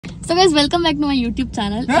So guys, welcome back to my YouTube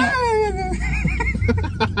channel.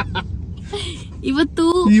 ಇವತ್ತು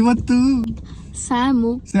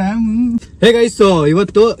same hey guys, so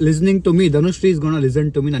ಇವತ್ತು listening to me Dhanushree is gonna listen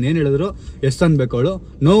to me. ನಾನು ಏನ್ ಹೇಳಿದ್ರು S ಅನ್ಬೇಕು ಅವಳು,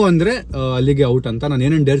 ನೋ ಅಂದ್ರೆ ಅಲ್ಲಿಗೆ ಔಟ್ ಅಂತ. ನಾನು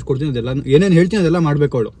ಏನೇನ್ ಡೇರ್ಸ್ ಕೊಡ್ತೀನಿ ಅದೆಲ್ಲ, ಏನೇನ್ ಹೇಳ್ತೀನಿ ಅದೆಲ್ಲ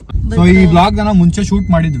ಮಾಡ್ಬೇಕು ಅವಳು. ಸೊ ಈ ಬ್ಲಾಗ್ ನಾನು ಮುಂಚೆ ಶೂಟ್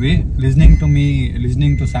ಮಾಡಿದ್ವಿ, listening to me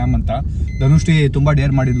listening to Sam ಅಂತ. ಧನುಶ್ರೀ ತುಂಬಾ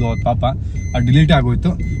ಡೇರ್ ಮಾಡಿದ್ಲು ಅವತ್ತು, ಪಾಪ ಅದು ಡಿಲೀಟ್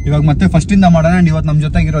ಆಗೋಯ್ತು. ಇವಾಗ ಮತ್ತೆ ಫಸ್ಟ್ ಇಂದ ಮಾಡೋಣ. ಅಂಡ್ ಇವತ್ತು ನಮ್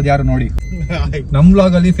ಜೊತೆಗಿರೋದು ಯಾರು ನೋಡಿ, ನಮ್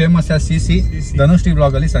ಬ್ಲಾಗ್ ಅಲ್ಲಿ ಫೇಮಸ್ ಸಿಸಿ, ಧನುಶ್ರೀ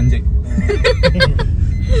ಬ್ಲಾಗ್ ಅಲ್ಲಿ ಸಂಜಯ್.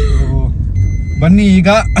 ಬನ್ನಿ ಈಗ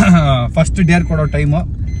ಫಸ್ಟ್ ಡೇರ್ ಕೊಡೋ time,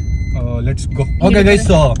 let's go. Okay guys,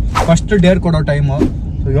 first Deere ಕೊಡೋ ಟೈಮ್.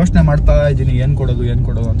 ಯೋಚನೆ ಮಾಡ್ತಾ ಇದ್ದೀನಿ ಏನ್ ಕೊಡೋದು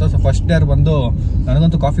ಅಂತ. ಸೊ ಫಸ್ಟ್ ಡೇರ್ ಬಂದು,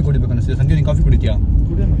 ನನಗಂತೂ ಕಾಫಿ ಕುಡಿಬೇಕು ಅನಿಸ್ತಿದೆ. ಸಂಜೆ ನೀನ್ ಕಾಫಿ ಕುಡಿತೀಯಾ?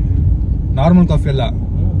 ನಾರ್ಮಲ್ ಕಾಫಿ ಅಲ್ಲ,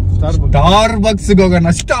 ಸ್ಟಾರ್ ಬಕ್ಸ್ ಹೋಗೋಣ.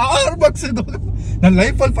 ನನ್ನ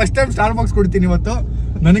ಲೈಫಲ್ಲಿ ಫಸ್ಟ್ ಟೈಮ್ ಸ್ಟಾರ್ ಬಕ್ಸ್ ಕುಡಿತೀನಿ ಇವತ್ತು.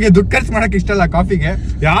 ನನಗೆ ದುಡ್ಡು ಖರ್ಚು ಮಾಡಕ್ ಇಷ್ಟ ಅಲ್ಲ ಕಾಫಿಗೆ.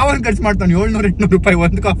 ಯಾವನ್ ಖರ್ಚು ಮಾಡ್ತಾನೆ 700-800 ರೂಪಾಯಿ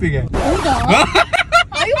ಒಂದು ಕಾಫಿಗೆ?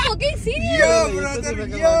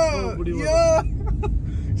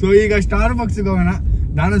 ಸೊ ಈಗ ಸ್ಟಾರ್ ಬಕ್ಸ್ ಹೋಗೋಣ.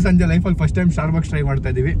 ನಾನು ಸಂಜೆ ಲೈಫಲ್ಲಿ first time star bucks try ಮಾಡ್ತಾ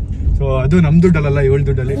ಇದೀವಿ. ಸೊ ಅದು ನಮ್ ದುಡ್ಡಲ್ಲ, 7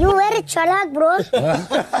 ದುಡ್ಡಲ್ಲಿ.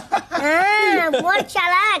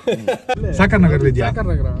 ಸಾಕರ್ ನಗರ್ ಇದೆಯಾ?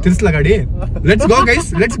 ತಿರ್ಸ್ಲ ಗಾಡಿ. Let's go guys,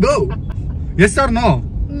 let's go. S R no?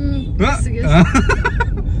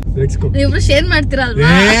 Let's go. ನೀವು ಶೇರ್ ಮಾಡ್ತೀರಾ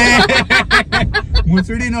ಅಲ್ವಾ?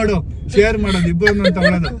 ಮುಸುಡಿ ನೋಡು, ಶೇರ್ ಮಾಡೋದು ಇಬ್ಬರು ಅಂತ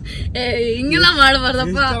ಹೇಳೋದು. ಹಿಂಗೆಲ್ಲ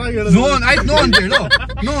ಮಾಡಬಾರ್ದಪ್ಪ. ನೋ ಆಯ್ತು, ನೋ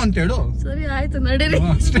ಅಂತ ಹೇಳು. ಸರಿ ಆಯ್ತು, ನಡೀರಿ.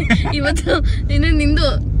 ಇವತ್ತು ಇನ್ನೇನು ನಿಂದು.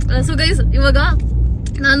 ಸೊ ಗೈಸ್, ಇವಾಗ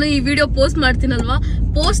ನಾನು ಈ ವಿಡಿಯೋ ಪೋಸ್ಟ್ ಮಾಡ್ತೀನಲ್ವಾ,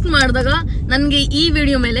 ಪೋಸ್ಟ್ ಮಾಡಿದಾಗ ನನ್ಗೆ ಈ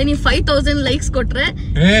ವಿಡಿಯೋ ಮೇಲೆ ನೀವು 5000 ಲೈಕ್ಸ್ ಕೊಟ್ರೆ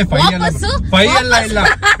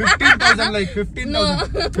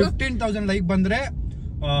 15,000 ಲೈಕ್ ಬಂದ್ರೆ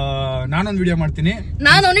ನಾನೊಂದು ವಿಡಿಯೋ ಮಾಡ್ತೀನಿ.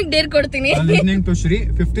 ನಾನು ಅವನಿಗೆ ಡೇರ್ ಕೊಡ್ತೀನಿ. ಲಿಸ್ನಿಂಗ್ ಟು ಶ್ರೀ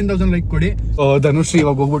 15,000 ಲೈಕ್ ಕೊಡಿ. ಧನುಶ್ರೀ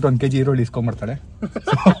ಇವಾಗ ಹೋಗ್ಬಿಟ್ಟು 1 kg ಈರುಳ್ಳಿ ಇಸ್ಕೊಂಡ್ಬರ್ತಾಳೆ.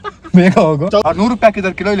 ಬೇಗ ಹೋಗು. 100 ರೂಪಾಯಿ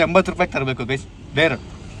ಹಾಕಿದ್ರೆ ಕಿಲೋ, ಇಲ್ಲಿ 80 ರೂಪಾಯಿ ತರಬೇಕು ಗೈಸ್. ಡೇರ್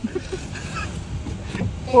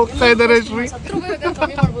ಹೋಗ್ತಾ ಇದಾರೆ ಶ್ರೀ.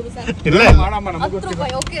 ಇಲ್ಲ ಮಾಡಮ್ಮ, ನಮಗೆ ಗೊತ್ತಿಲ್ಲ.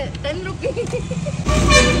 ಓಕೆ, 10 ರೂಪಾಯಿ.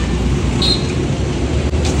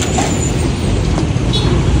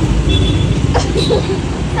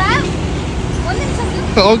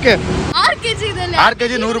 ಓಕೆ, 6 kg ಇದೆ. 6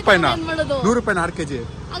 kg 100 ರೂಪಾಯಿನ? 100 ರೂಪಾಯಿನ 6 kg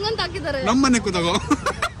ಹಂಗಂತ ಹಾಕಿದ್ದಾರೆ. ನಮ್ಮನೆ ಕೂತಾಗೋ,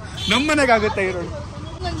 ನಮ್ಮನೆಗೆ ಆಗುತ್ತೆ ಈರುಳ್ಳಿ.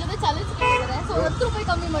 ನನ್ನ ಜೊತೆ ಚಾಲೆಂಜ್ ಮಾಡಿದ್ದಾರೆ. ಸೊ 10 ರೂಪಾಯಿ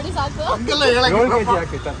ಕಮ್ಮಿ ಮಾಡಿ ಸಾಕು. 7 kg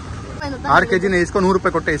ಹಾಕೈತಾ? 6 kg ಇಸ್ಕೊ, 100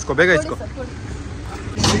 ರೂಪಾಯಿ ಕೊಟ್ಟೆ ಇಸ್ಕೊ, ಬೇಗ ಇಸ್ಕೊ.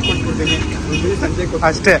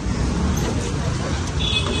 ಅಷ್ಟೇ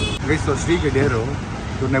ಗೈಸ್. ಶ್ರೀಗೆ ಡೇರು,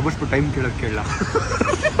 ಇವ್ರನ್ನ ಎಬ್ಬಿಸ್ಬಿಟ್ಟು ಟೈಮ್ ಕೇಳೋದು ಕೇಳ.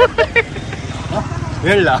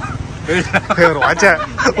 ಹೇಳ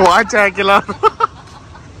ವಾಚ್ ಹಾಕಿಲ್ಲ.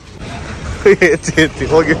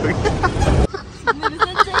 ಹೋಗಿ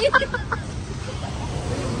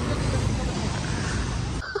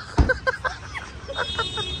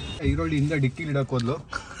ಈರುಳ್ಳಿಯಿಂದ ಡಿಕ್ಕಿಲಿ ಇಡಕ್ ಹೋದ್ಲು,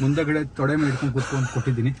 ಮುಂದೆಗಡೆ ತೊಡೆ ಮೇಲೆ ಇಟ್ಕೊಂಡು ಕೂತ್ಕೊಂಡು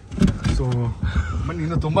ಕೊಟ್ಟಿದ್ದೀನಿ. ಸೊ ಬನ್ನಿ,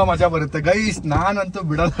 ಇನ್ನು ತುಂಬಾ ಮಜಾ ಬರುತ್ತೆ ಗೈಸ್. ನಾನಂತೂ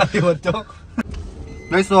ಬಿಡಲ್ಲ ಇವತ್ತು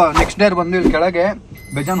ಗೈಸ್. ನೆಕ್ಸ್ಟ್ ಡೇರ್ ಬಂದು ಇಲ್ಲಿ ಕೆಳಗೆ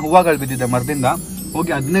ಬೇಜಾನ್ ಹೂವಾಗಳು ಬಿದ್ದಿದೆ ಮರದಿಂದ.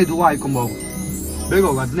 ಹೋಗಿ 15 ಹೂವು ಆಯ್ಕೊಂಬ ಹೋಗು, ಬೇಗ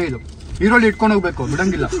ಹೋಗು. 15 ಈರುಳ್ಳಿ ಇಟ್ಕೊಂಡು ಹೋಗ್ಬೇಕು,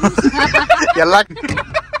 ಬಿಡಂಗಿಲ್ಲ. ಎಲ್ಲ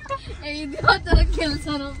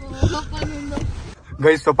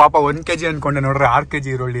ಗೈಸ್ ಪಾಪ 1 kg ಅನ್ಕೊಂಡೆ, ನೋಡ್ರೆ 6 kg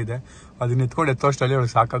ಈರುಳ್ಳಿ ಇದೆ. ಅದನ್ನ ಎತ್ಕೊಂಡು ಎತ್ತೋಷ್ಟಲ್ಲಿ ಅವಳು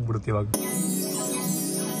ಸಾಕಾಗ್ಬಿಡುತ್ತೆ. ಇವಾಗ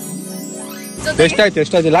ಎಷ್ಟಾಯ್ತು?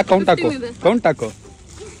 ಕೌಂಟ್ ಹಾಕು.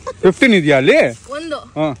 15 ಇದೆಯಾ ಅಲ್ಲಿ? 1 2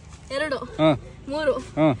 3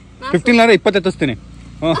 15 ಅಂದ್ರೆ 20 ಎತ್ತಿಸ್ತೀನಿ.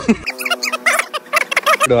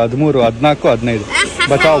 13 14 15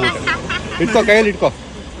 ಬಚಾವ್ಬಿಟ್ಟೆ. ಇಟ್ಕೋ, ಕೈಯಲ್ಲಿ ಇಟ್ಕೋ.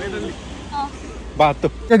 ಬಾ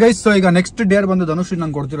 10 ಗೈಸ್. ಸೊ ಈಗ ನೆಕ್ಸ್ಟ್ ಡೇರ್ ಬಂದು ಧನುಶ್ರೀ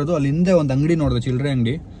ನಂಗೆ ಕೊಡ್ತಿರೋದು. ಅಲ್ಲಿ ಹಿಂದೆ ಒಂದು ಅಂಗಡಿ ನೋಡಿದೆ, ಚಿಲ್ಲರೆ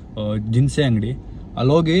ಅಂಗಡಿ, ದಿನಸೆ ಅಂಗಡಿ.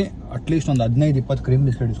 ಅಲ್ಲಿ ಹೋಗಿ ಅಟ್ಲೀಸ್ಟ್ ಒಂದು 15-20 ಕ್ರೀಮ್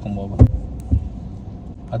ಬಿಸ್ಕೆಟ್ ಇಸ್ಕೊಂಬೋಗು.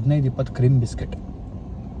 15-20 cream biscuit.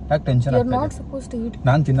 ಯಾಕೆ ಟೆನ್ಷನ್ ಆಗ್ತದೆ?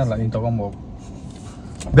 ನಾನು ತಿನ್ನಲ್ಲ, ನೀನು ತಗೊಂಬೋಗು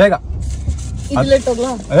ಬೇಗ.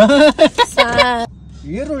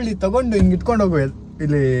 ಈರುಳ್ಳಿ ತಗೊಂಡು ಹಿಂಗ್ ಇಟ್ಕೊಂಡು ಹೋಗು,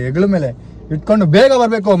 ಇಲ್ಲಿ ಹೆಗ್ಲ ಮೇಲೆ ಇಟ್ಕೊಂಡು ಬೇಗ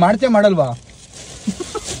ಬರ್ಬೇಕು. ಮಾಡ್ತೇ ಮಾಡಲ್ವಾ?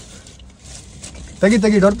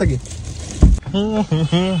 ತೆಗಿ ಡೋರ್ ತೆಗಿ.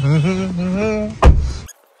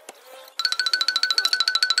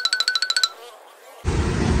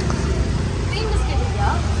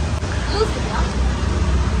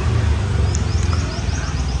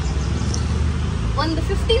 ಒಂದು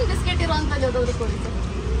 15 ಬಿಸ್ಕೆಟ್ ಇರುವಂತದ್ದು ಯಾವ್ದಾದ್ರು ಕೊಡಿ.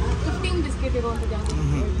 15 ಬಿಸ್ಕೆಟ್ ಇರುವಂತದ್ದು ಯಾವ್ದು?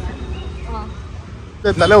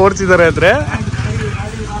 ತಲೆ ಓಡಿಸಿದಾರೆ ಅಂದ್ರೆ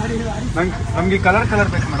ನಮ್ಗೆ ಕಲರ್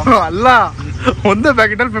ಬೇಕು ಮೇಡಮ್. ಅಲ್ಲ, ಒಂದೇ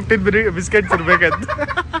ಪ್ಯಾಕೆಟ್ ಅಲ್ಲಿ 15 ಬಿಸ್ಕೆಟ್ಸ್ ಇರ್ಬೇಕಂತ.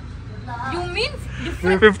 You mean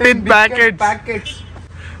 15 packets.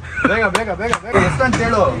 ಬೇಗ ಎಷ್ಟಂತ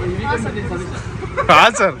ಹೇಳು. ಹಾ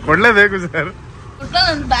ಸರ್, ಕೊಡ್ಲೇಬೇಕು ಸರ್.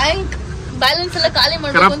 ಬ್ಯಾಂಕ್ ಬ್ಯಾಲೆನ್ಸ್ ಎಲ್ಲ ಖಾಲಿ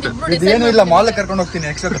ಮಾಡ್ಬೇಕು ಅಂತ ಇಬ್ರು ಡಿಸೈಡ್ ಏನು ಇಲ್ಲ, ಮಾಲ್ ಕರ್ಕೊಂಡು ಹೋಗ್ತೀನಿ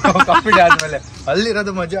ಎಕ್ಸ್ಟ್ರಾ ಕಾಫಿ ಡೇ ಆದ್ಮೇಲೆ,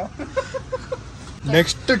 ಅಲ್ಲಿರೋದು ಮಜಾ.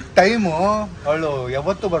 ನೆಕ್ಸ್ಟ್ ಟೈಮು ಅವಳು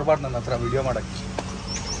ಯಾವತ್ತೂ ಬರ್ಬಾರ್ದು ನನ್ನ ಹತ್ರ ವಿಡಿಯೋ ಮಾಡಕ್ಕೆ.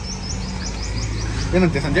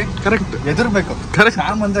 ಏನಂತೆ ಸಂಜಯ್? ಕರೆಕ್ಟ್, ಎದುರ್ಬೇಕು. ಕರೆಕ್ಟ್,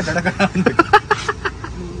 ಅಂದ್ರೆ ಗಡ ಗಡ ಅನ್ಬೇಕು.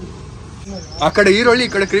 ಆ ಕಡೆ ಈರುಳ್ಳಿ, ಈ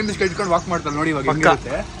ಕಡೆ ಕ್ರೀಮ್ ಬಿಸ್ಕೆಟ್ ಇಟ್ಕೊಂಡು ವಾಕ್ ಮಾಡ್ತಾರೆ ನೋಡಿ. ಇವಾಗ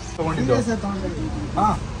ತಗೊಂಡಿದ್ದು ಹಾ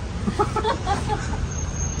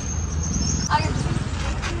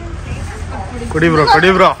ಕುಡಿ ಬ್ರೋ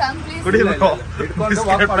ಇಟ್ಕೊಂಡು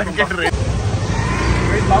ವಾಕ್ ಮಾಡಕ್ಕೆ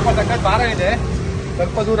ಬಾರ ಇದೆ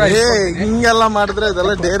ಸ್ವಲ್ಪ ದೂರ. ಹಿಂಗೆಲ್ಲ ಮಾಡಿದ್ರೆ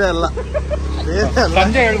ಅದೆಲ್ಲ ಡೇರೆ ಅಲ್ಲ.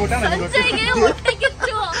 ಸಂಜೆ ಹೇಳ್ಬಿಟ್ಟ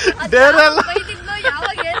ಡೇರೆ ಅಲ್ಲ,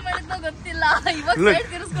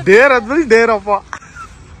 ಡೇರ್ ಆದ್ಮೇಲೆ ಡೇರಪ್ಪ.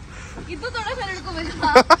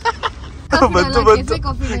 ಬಂತು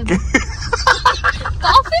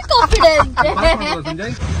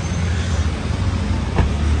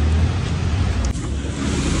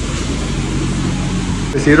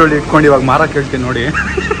ಈರುಳ್ಳಿ ಇಟ್ಕೊಂಡು ಇವಾಗ ಮಾರಕ್ಕೆ ಹೇಳ್ತೀನಿ ನೋಡಿ.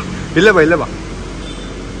 ಇಲ್ಲೇ ಬಾ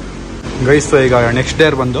ಗೈಸ್. ಈಗ ನೆಕ್ಸ್ಟ್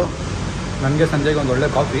ಡೇರ್ ಬಂದು ನನಗೆ ಸಂಜೆಗೆ ಒಂದು ಒಳ್ಳೆ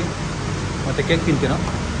ಕಾಫಿ ಮತ್ತು ಕೇಕ್ ತಿಂತೀನೋ.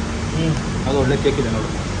 ಅದು ಒಳ್ಳೆ ಕೇಕ್ ಇದೆ ನೋಡಿ,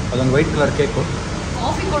 ಅದೊಂದು white colour cake.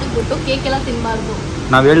 Coffee ಕೊಡ್ಬಿಟ್ಟು cake ಎಲ್ಲ ತಿನ್ನಬಾರ್ದು.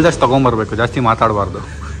 ನಾವು ಹೇಳ್ದಷ್ಟು ತೊಗೊಂಬರ್ಬೇಕು, ಜಾಸ್ತಿ ಮಾತಾಡಬಾರ್ದು.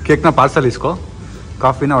 ಕೇಕ್ನ ಪಾರ್ಸಲ್ ಇಸ್ಕೋ,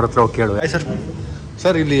 ಕಾಫಿನ ಅವ್ರ ಹತ್ರ ಹೋಗಿ ಕೇಳು.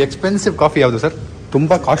 ಸರ್ ಇಲ್ಲಿ ಎಕ್ಸ್ಪೆನ್ಸಿವ್ ಕಾಫಿ ಯಾವುದು ಸರ್?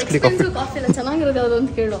 ತುಂಬ ಕಾಸ್ಟ್ಲಿ ಕಾಫಿ. ಚೆನ್ನಾಗಿರೋದು ಯಾವುದು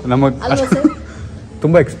ಅಂತ ಕೇಳು. ನಮಗೆ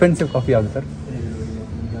ತುಂಬ ಎಕ್ಸ್ಪೆನ್ಸಿವ್ ಕಾಫಿ ಯಾವುದು ಸರ್?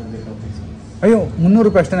 ಅಯ್ಯೋ 300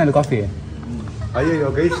 ರೂಪಾಯಿ ಅಷ್ಟೇ ಅಲ್ಲಿ ಕಾಫಿ. ಅಯ್ಯೋ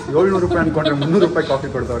ಗೈಸ್, 700 ರೂಪಾಯಿ ಅನ್ಕೊಂಡ್ರೆ 300 ರೂಪಾಯಿ ಕಾಫಿ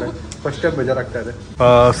ಕೊಡ್ತಾವ್ರೆ. ಫಸ್ಟ್ ಟೈಮ್ ಬೇಜಾರಾಗ್ತಾ ಇದೆ.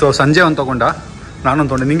 ಸೊ ಸಂಜೆ ಒಂದು ತೊಗೊಂಡ, ನಾನೊಂದು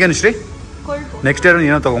ತೊಗೊಂಡೆ. ನಿಂಗೇನು Shri? Next year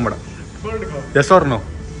ನೀನೋ ತೊಗೊಂಬೇಡ. S R no?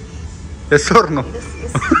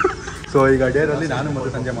 So ಈಗ ಡೇರಲ್ಲಿ ನಾನು ಮತ್ತು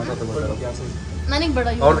ಸಂಜೆ ಮಾತ್ರ ತಗೋತಾರೆ.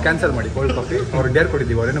 ಅವ್ರು ಕ್ಯಾನ್ಸಲ್ ಮಾಡಿ ಕೋಲ್ಡ್ ಕಾಫಿ. ಅವ್ರು ಡೇರ್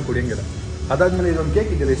ಕೊಟ್ಟಿದ್ದೀವಿ, ಅವರೇನೋ ಕುಡಿಯಂಗಿಲ್ಲ. ಅದಾದ್ಮೇಲೆ ಇದೊಂದು ಕೇಕ್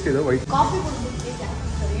ಇದೆಯಲ್ಲ, ಎಷ್ಟಿದೆ ವೈಟ್?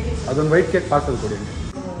 ಅದೊಂದು ವೈಟ್ ಕೇಕ್ ಪಾರ್ಸಲ್ ಕೊಡಿ.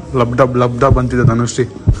 ಲಬ್ ಡಬ್ ಅಂತಿದೆ ಧನುಶ್ರೀ.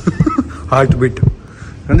 ಹಾರ್ಟ್ ಬೀಟ್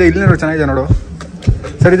ಅಂದರೆ ಇಲ್ಲಿ ನೋಡು, ಚೆನ್ನಾಗಿದೆ ನೋಡು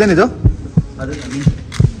ಸರ್. ಇದೇನಿದು?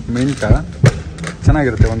 ಮಿಂಟಾ?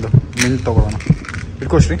 ಚೆನ್ನಾಗಿರುತ್ತೆ, ಒಂದು ಮಿಂಟ್ ತೊಗೊಳ್ಳೋಣ.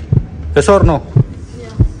 ಇಟ್ಕೋ Shri. S R no?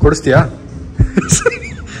 ಕೊಡಿಸ್ತೀಯಾ?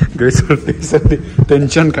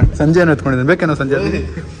 Tension ಸಂಜೆ ಏನು ಎತ್ಕೊಂಡಿದ್ದೀನಿ, ಬೇಕೇನೋ ಸಂಜೆ?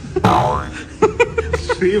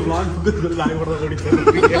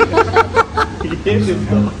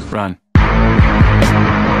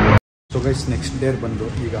 ಸೊ ಗೈಸ್, ನೆಕ್ಸ್ಟ್ ಡೇರ್ ಬಂದು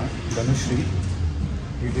ಈಗ ಧನುಶ್ರೀ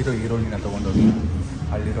ಇಲ್ಲಿರೋ ಈರುಳ್ಳಿನ ತೊಗೊಂಡೋಗಿ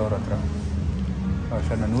ಅಲ್ಲಿರೋರ ಹತ್ರ,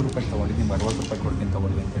 ಸರ್ ನಾನು 100 ರೂಪಾಯಿ ತೊಗೊಂಡಿದ್ದು, ನಿಮ್ಗೆ 60 ರೂಪಾಯಿ ಕೊಡ್ತೀನಿ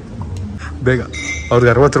ತೊಗೊಳ್ಳಿ ಅಂತ ಹೇಳ್ತೀನಿ. ಬೇಗ ಅವ್ರಿಗೆ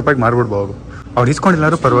 60 ರೂಪಾಯಿಗೆ ಮಾರ್ಬಿಡ್ಬಾ. ಅವ್ರು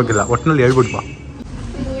ಇಸ್ಕೊಂಡಿಲ್ಲಾರು ಪರವಾಗಿಲ್ಲ, ಒಟ್ಟಿನಲ್ಲಿ ಹೇಳ್ಬಿಡ್ಬಾ.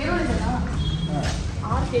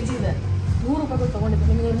 6 kg ಇದೆ, 100 ರೂಪಾಯಿ ತೊಗೊಂಡಿದ್ದೆ,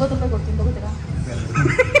 ನಿಮಗೆ 80 ರೂಪಾಯಿ ಕೊಡ್ತೀನಿ, ತೊಗೋತೀರಾ?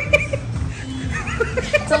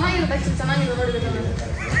 ಚೆನ್ನಾಗಿದೆ ನೋಡಿ,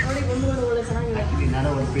 ಬಂದು ಒಳ್ಳೆ ಚೆನ್ನಾಗಿದೆ.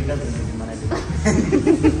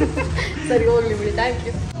 ಸರಿ, ಹೋಗ್ಲಿ ಬಿಡಿ, ಥ್ಯಾಂಕ್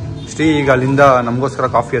ಯು. ಶ್ರೀ ಈಗ ಅಲ್ಲಿಂದ ನಮಗೋಸ್ಕರ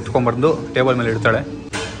ಕಾಫಿ ಎತ್ಕೊಂಡ್ಬಂದು ಟೇಬಲ್ ಮೇಲೆ ಇಡ್ತಾಳೆ.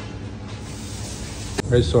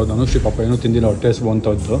 ಸೊ ಧನುಶ್ರೀ ಪಾಪ ಏನೂ ತಿಂದಿಲ್ಲ, ಹೊಟ್ಟೆ ಹಸಿವು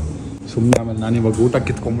ಅಂತದ್ದು. ಸುಮ್ಮನೆ ಆಮೇಲೆ ನಾನು ಇವಾಗ ಊಟ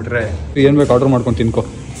ಕಿತ್ಕೊಂಡ್ಬಿಟ್ರೆ ಏನು ಬೇಕು ಆರ್ಡರ್ ಮಾಡ್ಕೊಂಡು ತಿನ್ಕೋ.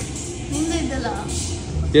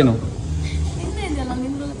 ಏನು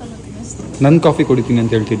ನನ್ನ ಕಾಫಿ ಕುಡಿತೀನಿ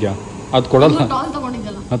ಅಂತ ಹೇಳ್ತಿದ್ಯಾ? ಅದು ಕೊಡಲ್ಲ,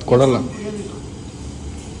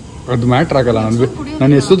 ಅದು ಮ್ಯಾಟ್ರ್ ಆಗಲ್ಲ.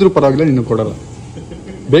 ನಾನು ಎಷ್ಟಿದ್ರು ಪರವಾಗಿಲ್ಲ, ನಿನಗೆ ಕೊಡಲ್ಲ.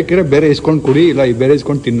 ಬೇಕಿದ್ರೆ ಬೇರೆ ಇಸ್ಕೊಂಡು ಕುಡಿ, ಇಲ್ಲ ಬೇರೆ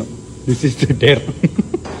ಇಸ್ಕೊಂಡು ತಿನ್ನು. This is the Deere.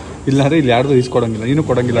 ಇಲ್ಲಾಂದ್ರೆ ಇಲ್ಲಿ ಯಾರ್ದು ಇಸ್ಕೊಡಂಗಿಲ್ಲ, ನೀನು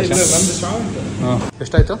ಕೊಡಂಗಿಲ್ಲ. ಹಾಂ,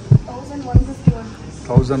 ಎಷ್ಟಾಯ್ತು?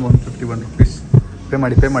 1151 ರೂಪೀಸ್. ಪೇ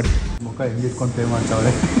ಮಾಡಿ. ಮುಖ ಹೆಂಗಿಟ್ಕೊಂಡು ಪೇ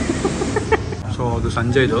ಮಾಡ್ತಾವ್ರೆ. ಸೊ ಅದು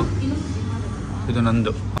ಸಂಜೆ, ಇದು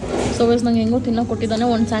ನಂದು. ಸೊ ಗೈಸ್, ನಂಗೆ ಹೆಂಗೋ ತಿನ್ನೋ ಕೊಟ್ಟಿದ್ದಾನೆ.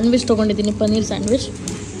 ಒಂದು ಸ್ಯಾಂಡ್ವಿಚ್ ತೊಗೊಂಡಿದ್ದೀನಿ, ಪನ್ನೀರ್ ಸ್ಯಾಂಡ್ವಿಚ್.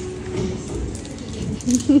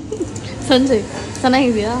 ಸಂಜಯ್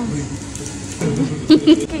ಚೆನ್ನಾಗಿದೆಯಾ?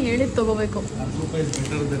 ಹೇಳಿದ್ದು ತೊಗೋಬೇಕು.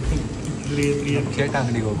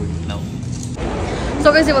 ಅಂಗಡಿಗೆ ಹೋಗ್ಬಿಟ್ಟು ನಾವು. ಸೊ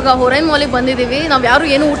ಗೈಸ್, ಇವಾಗ ಹೊರೈನ್ ಮಾಲಿಗೆ ಬಂದಿದ್ದೀವಿ. ನಾವು ಯಾರು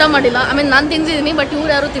ಏನೂ ಊಟ ಮಾಡಿಲ್ಲ. ನಾನು ತಿಂದಿದ್ದೀನಿ, ಬಟ್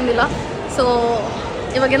ಇವ್ರು ಯಾರೂ ತಿಂದಿಲ್ಲ. ಸೊ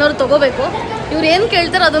ಇವಾಗ ಏನಾದ್ರು ತೊಗೋಬೇಕು. ಇವ್ರು ಏನು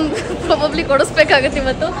ಕೇಳ್ತಾರೆ ಅದನ್ನು ಪ್ರಾಬಬ್ಲಿ ಕೊಡಿಸ್ಬೇಕಾಗತ್ತೆ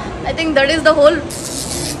ಇವತ್ತು. I think that is the whole.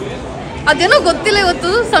 ಅದೇನೋ ಗೊತ್ತಿಲ್ಲ ಇವತ್ತು.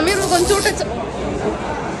 ಸಮೀರ್ ಒಂಚೂರು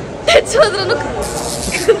ಟಚ್ ಹೋದ್ರೂ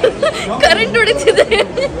ಕರೆಂಟ್ ಹೊಡಿತಿದೆ.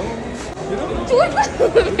 ಚೂಟ್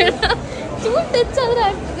ಟಚ್ ಆದ್ರೆ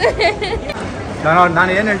ಆಗ್ತದೆ. ನಾನು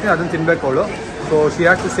ಏನು ಹೇಳ್ತೀನಿ ಅದನ್ನು ತಿನ್ಬೇಕು ಅವಳು. So she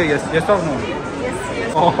has to say yes R no.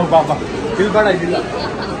 ಬಾಬಾ ಇಲ್ಲಿ ಬೇಡ, ಇದಿಲ್ಲ.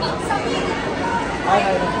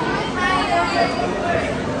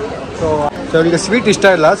 ಸೊ ಈಗ ಸ್ವೀಟ್ ಇಷ್ಟ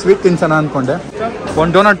ಇಲ್ಲ, ಸ್ವೀಟ್ ತಿನ್ಸೋಣ ಅಂದ್ಕೊಂಡೆ.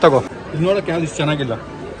 ಒಂದು ಡೋನಟ್ ತಗೋ. ಇದು ನೋಡೋಕೆ ಯಾವ್ದು ಇಷ್ಟು ಚೆನ್ನಾಗಿಲ್ಲ.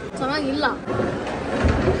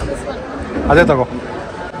 ಅದೇ ತಗೋ,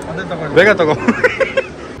 ಬೇಗ ತಗೋ.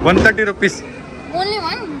 130 ರೂಪೀಸ್.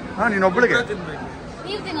 ಹಾಂ, ನೀನೊಬ್ಬಳಿಗೆ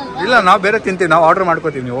ಇಲ್ಲ, ನಾವು ಬೇರೆ ತಿಂತೀವಿ, ನಾವು ಆರ್ಡರ್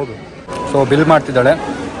ಮಾಡ್ಕೋತೀವಿ, ನೀವು ಹೋಗು. ಸೊ ಬಿಲ್ ಮಾಡ್ತಿದ್ದಾಳೆ.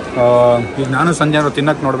 ಈಗ ನಾನು ಸಂಜೆ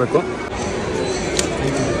ತಿನ್ನಕ್ಕೆ ನೋಡಬೇಕು.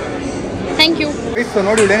 ಗೈಸ್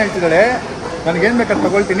ನೋಡಿ ಏನು ಹೇಳ್ತಿದ್ದಾಳೆ, ನನಗೇನು ಬೇಕಾದ್ರೆ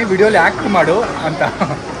ತಗೊಳ್ತೀನಿ, ವಿಡಿಯೋಲಿ ಆ್ಯಕ್ಟ್ ಮಾಡು ಅಂತ.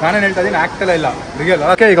 ನಾನೇನು ಹೇಳ್ತಾ ಇದ್ದೀನಿ, ಆ್ಯಕ್ಟ್ ಎಲ್ಲ ಇಲ್ಲ, ರಿಯಲ್.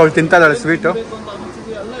 ಓಕೆ, ಈಗ ಅವಳು ತಿಂತಾ ಇದ್ದಾಳೆ ಸ್ವೀಟು.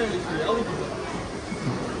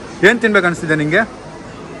 ಏನು ತಿನ್ಬೇಕು ಅನಿಸ್ತಿದೆ ನಿಂಗೆ?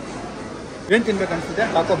 ಏನು ತಿನ್ಬೇಕು ಅನಿಸ್ತಿದೆ?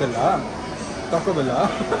 ಟಾಕೋ ಬೆಲ್ಲ.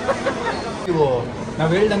 ನೀವು ನಾವು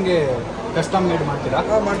ಹೇಳ್ದಂಗೆ ಕಸ್ಟಮ್ ಮೇಡ್ ಮಾಡ್ತೀರಾ?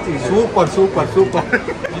 ಮಾಡ್ತೀವಿ. ಸೂಪರ್.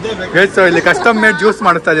 ಗೈಸ್ ಇಲ್ಲಿ ಕಸ್ಟಮ್ ಮೇಡ್ ಜ್ಯೂಸ್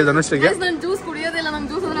ಮಾಡ್ತಾ ಇದೆ ಧನುಷ್ಗೆ.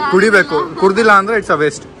 ಕುಡಿಬೇಕು, ಕುಡ್ದಿಲ್ಲ ಅಂದ್ರೆ ಇಟ್ಸ್ ಅ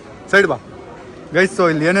ವೇಸ್ಟ್. ಸೈಡ್ ಬಾ ಗೈಸ್.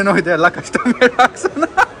 ಇಲ್ಲಿ ಏನೇನೋ ಇದೆ, ಎಲ್ಲ ಕಸ್ಟಮ್ ಮೇಡ್ ಹಾಕ್ಸೋಣ.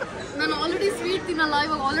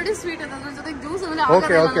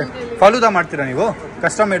 ಓಕೆ ಫಾಲೂದಾ ಮಾಡ್ತೀರಾ ನೀವು?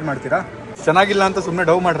 ಕಸ್ಟಮ್ ಮೇಡ್ ಮಾಡ್ತೀರಾ? ಚೆನ್ನಾಗಿಲ್ಲ ಅಂತ ಸುಮ್ಮನೆ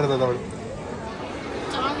ಡವ್ ಮಾಡಿರೋದು ಅವಳು.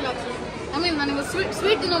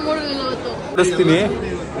 ಹೊಡಿಸ್ತೀನಿ,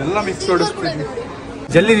 ಎಲ್ಲ ಮಿಕ್ಸ್ ಹೊಡಿಸ್ತೀನಿ.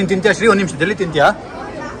 ಜಲ್ಲಿ ನೀನು ತಿಂತೀಯಾ ಶ್ರೀ? ಒಂದು ನಿಮಿಷ, ಜಲ್ಲಿ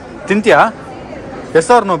ತಿಂತೀಯಾ? S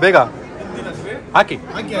R no? ಬೇಗ ಹಾಕಿ.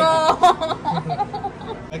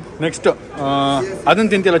 ನೆಕ್ಸ್ಟ್ ಅದನ್ನ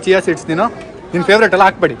ತಿಂತಿಯಲ್ಲ, ಚಿಯಾ ಸೀಡ್ಸ್. ನಿನ್ನ ಫೇವ್ರೇಟ್ ಅಲ್ಲ?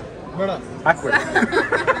 ಹಾಕ್ಬೇಡಿ.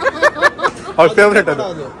 ಅವಳ ಫೇವ್ರೇಟ್ ಅದು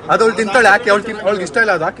ಅವಳು ತಿಂತಾಳೆ. ಹಾಕಿ. ಅವಳಿಗೆ ಇಷ್ಟ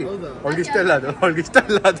ಇಲ್ಲ ಅದು ಹಾಕಿ. ಅವಳಿಗೆ ಇಷ್ಟ ಇಲ್ಲ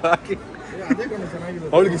ಅದು ಹಾಕಿ.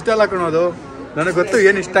 ಅವಳಿಗೆ ಇಷ್ಟ ಇಲ್ಲ ಕಣೋದು. ನನಗೆ ಗೊತ್ತು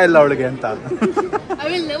ಏನು ಇಷ್ಟ ಇಲ್ಲ ಅವಳಿಗೆ ಅಂತ.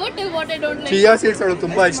 ಚಿಯಾ ಸೀಡ್ಸ್ ಅವಳು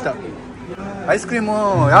ತುಂಬಾ ಇಷ್ಟ. ಐಸ್ ಕ್ರೀಮು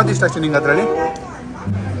ಯಾವ್ದು ಇಷ್ಟ ಅಷ್ಟು ನಿಂಗೆ? ಅದರಲ್ಲಿ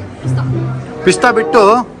ಪಿಸ್ತಾ ಬಿಟ್ಟು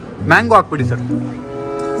ಮ್ಯಾಂಗೋ ಹಾಕ್ಬಿಡಿ ಸರ್.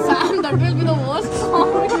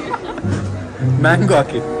 ಮ್ಯಾಂಗೋ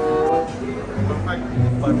ಹಾಕಿ.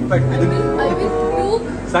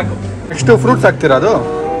 ಸಾಕು. ಎಷ್ಟು ಫ್ರೂಟ್ಸ್ ಹಾಕ್ತೀರಾ? ಅದು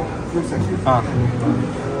ಹಾಂ,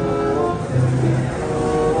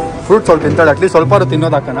 ಫ್ರೂಟ್ಸ್ ಸ್ವಲ್ಪ ತಿಂತಾಳೆ. ಅಟ್ಲೀಸ್ಟ್ ಸ್ವಲ್ಪ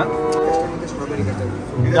ತಿನ್ನೋದು ಹಾಕೋಣ.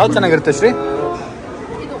 ಯಾವ್ದು ಚೆನ್ನಾಗಿರುತ್ತೆ ಶ್ರೀ?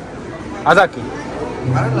 ಅದು ಹಾಕಿ.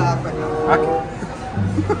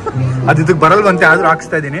 ಅದು ಇದಕ್ಕೆ ಬರಲ್ವಂತೆ, ಆದ್ರೂ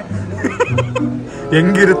ಹಾಕ್ಸ್ತಾ ಇದ್ದೀನಿ.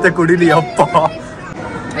 ಹೆಂಗಿರುತ್ತೆ ಕುಡಿಲಿ ಅಪ್ಪ.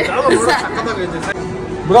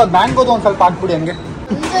 ಬ್ರೋ ಮ್ಯಾಂಗೋದು ಒಂದು ಸ್ವಲ್ಪ ಹಾಕ್ಬಿಡಿ ಹಂಗೆ.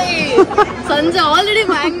 ಸಂಜೆ ಆಲ್ರೆಡಿ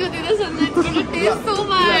ಮ್ಯಾಂಗೋ ಇದೆ. ಸಂಜೆ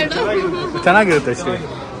ಚೆನ್ನಾಗಿರುತ್ತೆ ಶ್ರೀ.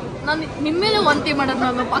 ನಾನು ನಿಮ್ಮೇಲೆ ವಾಂತಿ ಮಾಡೋದು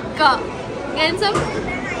ನಾನು ಪಕ್ಕ. ಏನ್ ಸರ್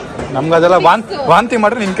ನಮ್ಗೆ ಅದೆಲ್ಲ ವಾಂತಿ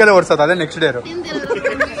ಮಾಡ್ರೆ ನಿನ್ ಕೈಲೇ ಓಡಿಸೋದು. ಅದೇ ನೆಕ್ಸ್ಟ್ ಡೇರು.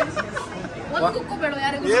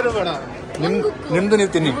 ನಿಮ್ದು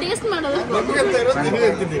ನೀವು ತಿನ್ನಿ.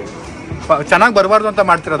 ಚೆನ್ನಾಗಿ ಬರಬಾರ್ದು ಅಂತ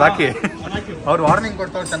ಮಾಡ್ತಿರೋದು ಹಾಕಿ. ಅವ್ರು ವಾರ್ನಿಂಗ್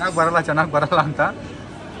ಕೊಡ್ತಾರೆ, ಚೆನ್ನಾಗಿ ಬರಲ್ಲ ಅಂತ.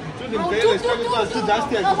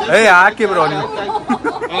 ಹಾಕಿ ಬ್ರೋ ನೀವು.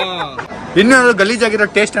 ಇನ್ನೇನಾದ್ರು ಗಲೀಜಾಗಿರೋ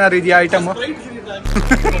ಟೇಸ್ಟ್ ಏನಾದ್ರು ಇದೆಯಾ ಐಟಮ್?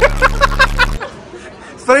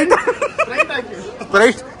 Sprite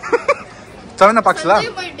 7 up ಹಾಕ್ಸಲಾ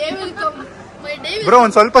bro?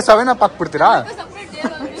 ಒಂದು ಸ್ವಲ್ಪ 7 ಅಪ್ ಹಾಕ್ಬಿಡ್ತೀರಾ?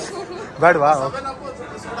 ಬೇಡವಾ?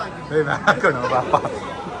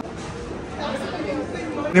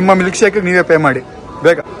 ನಿಮ್ಮ ಮಿಲ್ಕ್ ಶೇಕ್ ನೀವೇ ಪೇ ಮಾಡಿ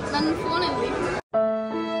ಬೇಗ.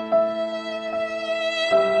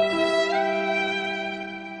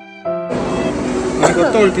 ನನಗೆ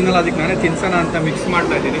ಗೊತ್ತು ಅವಳು ತಿನ್ನಲ್ಲ, ಅದಕ್ಕೆ ನಾನೇ ತಿನ್ಸೋಣ ಅಂತ ಮಿಕ್ಸ್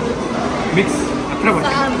ಮಾಡ್ತಾ ಇದ್ದೀನಿ. ಮಿಕ್ಸ್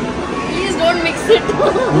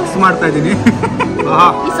ಮಾಡ್ತಾ ಇದ್ದೀನಿ.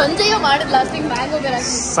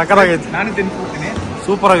 ಸಕರಾಗೈತೆ. ನಾನೇ ತಿನ್ಸ್ಬಿಡ್ತೀನಿ.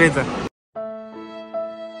 ಸೂಪರ್ ಆಗೈತೆ.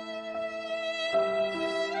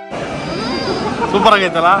 ಸೂಪರ್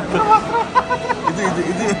ಆಗೈತಲ್ಲ?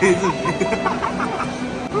 ಇದು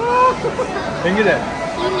ಹೆಂಗಿದೆ?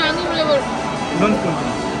 ಇನ್ನೊಂದು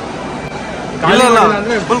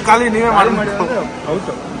ಫುಲ್ ಖಾಲಿ ನೀವೇ ಮಾಡಿ.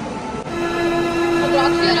 ಹೌದು.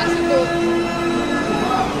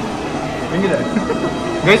 ಹೆಂಗಿದೆ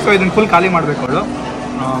ಗೈಸ್? ಇದನ್ನ ಫುಲ್ ಖಾಲಿ ಮಾಡ್ಬೇಕು. ಅವಳು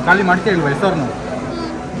ಖಾಲಿ ಮಾಡ್ತೀಯ ಇಲ್ವಾ ಹೆಸರು?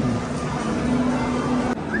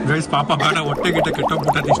 ಗೈಸ್ ಪಾಪ ಬೇಡ, ಹೊಟ್ಟೆ ಗಿಟ್ಟೆ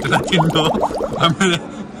ಕೆಟ್ಟೋಗ್ಬಿಟ್ಟದ ಇಷ್ಟೆಲ್ಲ ತಿಂದು. ಆಮೇಲೆ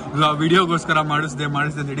ವಿಡಿಯೋಗೋಸ್ಕರ ಮಾಡಿಸ್ದೆ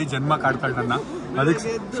ಇಡೀ ಜನ್ಮ ಕಾಡ್ತಾಳೆ ನನ್ನ. ಅದಕ್ಕೆ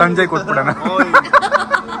ಸಂಜೆ ಕೊಟ್ಬಿಡೋಣ.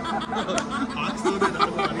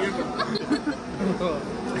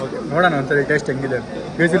 ನೋಡೋಣ ಒಂದ್ಸರಿ ಟೇಸ್ಟ್ ಹೆಂಗಿದೆ.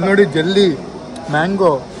 ಗೈಸ್ ಇಲ್ಲಿ ನೋಡಿ, ಜೆಲ್ಲಿ,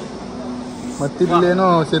 ಮ್ಯಾಂಗೋ, ಮತ್ತಿಲ್ಲೇನೋ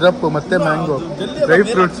ಸಿರಪ್, ಮತ್ತೆ ಮ್ಯಾಂಗೋ, ಡ್ರೈ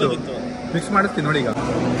ಫ್ರೂಟ್ಸು ಮಿಕ್ಸ್ ಮಾಡಿಸ್ತೀನಿ ನೋಡಿ. ಈಗ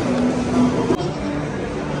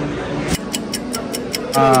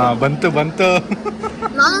ಬಂತು.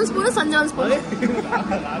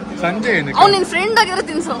 ಸಂಜೆ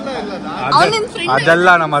ಅದೆಲ್ಲ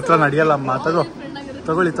ನಮ್ಮ ಹತ್ರ ನಡೆಯಲ್ಲಮ್ಮ.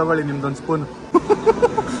 ತಗೊಳ್ಳಿ ನಿಮ್ದೊಂದು ಸ್ಪೂನ್.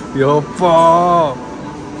 ಯಪ್ಪ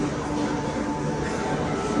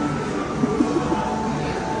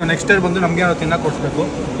ನೆಕ್ಸ್ಟ್ ಇಯರ್ ಬಂದು ನಮ್ಗೆ ತಿನ್ನಕ್ಕೆ ಕೊಡಿಸ್ಬೇಕು.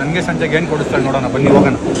 ನನಗೆ ಸಂಜೆಗೆ ಏನು ಕೊಡಿಸ್ತಾಳೆ ನೋಡೋಣ, ಬನ್ನಿ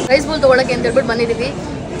ಹೋಗೋಣ. ರೈಸ್ ಬಾಲ್ ತೊಗೊಳಕ್ಕೆ ಅಂತ ಹೇಳ್ಬಿಟ್ಟು ಬಂದಿದ್ದೀವಿ.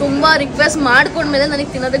 ತುಂಬಾ ರಿಕ್ವೆಸ್ಟ್ ಮಾಡ್ಕೊಂಡ್ಮೇಲೆ ನನಗೆ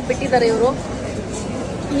ತಿನ್ನೋದಕ್ಕೆ ಬಿಟ್ಟಿದ್ದಾರೆ ಇವರು.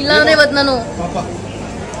 ಇಲ್ಲಾಂದ್ರೆ ಇವತ್ತು ನಾನು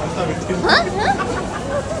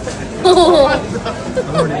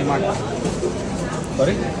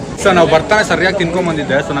ಸರ್ ನಾವು ಬರ್ತಾನೆ ಸರಿಯಾಗಿ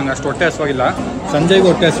ತಿನ್ಕೊಂಬಂದಿದ್ದೆ. ಸೊ ನಂಗೆ ಅಷ್ಟು ಹೊಟ್ಟೆ ಹಸುವಾಗಿಲ್ಲ, ಸಂಜೆಗೂ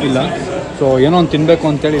ಹೊಟ್ಟೆ ಹಸುವಿಲ್ಲ. ಸೊ ಏನೋ ಒಂದು ತಿನ್ನಬೇಕು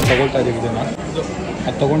ಅಂತೇಳಿ ತೊಗೊಳ್ತಾ ಇದ್ದೀವಿ. ಇದನ್ನು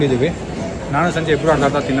ಅದು ತೊಗೊಂಡಿದ್ದೀವಿ. ನಾನು ಸಂಜೆ ಇಬ್ಬರು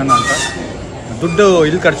ಅರ್ಧ ತಿನ್ನೋಣ ಅಂತ. ದುಡ್ಡು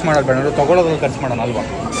ಇಲ್ಲಿ ಖರ್ಚು ಮಾಡೋದು ಬೇಡ, ತೊಗೊಳೋದ್ರಲ್ಲಿ ಖರ್ಚು ಮಾಡೋಣ ಅಲ್ವಾ?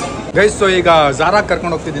 ಗೈಸ್ ಸೊ ಈಗ ಜಾರಾಗ್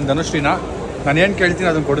ಕರ್ಕೊಂಡು ಹೋಗ್ತಿದ್ದೀನಿ ಧನುಶ್ರೀನ. ನಾನು ಏನು ಕೇಳ್ತೀನಿ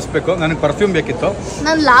ಅದನ್ನ ಕೊಡಿಸ್ಬೇಕು. ನನಗೆ ಪರ್ಫ್ಯೂಮ್ ಬೇಕಿತ್ತು.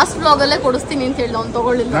 ನಾನು ಲಾಸ್ಟ್ ವ್ಲಾಗಲ್ಲೇ ಕೊಡಿಸ್ತೀನಿ ಅಂತ ಹೇಳಿ ಅವ್ನು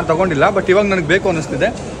ತಗೊಳ್ಳಿಲ್ಲ. ನಾನು ತಗೊಂಡಿಲ್ಲ, ಬಟ್ ಇವಾಗ ನನಗೆ ಬೇಕು ಅನ್ನಿಸ್ತಿದೆ.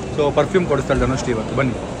 ಸೊ ಪರ್ಫ್ಯೂಮ್ ಕೊಡಿಸ್ತಾಳೆ ಧನುಶ್ರೀ ಇವತ್ತು.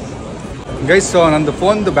 ಬನ್ನಿ ಗೈಸ್. ಸೊ ನಂದು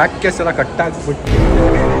ಫೋನ್ದು ಬ್ಯಾಕ್ ಕೇಸ್ ಎಲ್ಲ ಕಟ್ಟಾಗ್ಬಿಟ್ಟು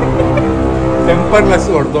ಟೆಂಪರ್ಲೆಸ್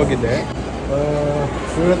ಹೊಡೆದೋಗಿದೆ.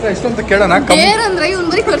 ಇವ್ರ ಹತ್ರ ಎಷ್ಟು ಅಂತ ಕೇಳೋಣ. ಡೇರ್ ಅಂದ್ರೆ ಇವನು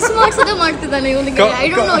ಬರೀ ಖರ್ಚು ಮಾಡಿಸೋದೇ ಮಾಡ್ತಿದ್ದಾನೆ. ಇವನಿಗೆ I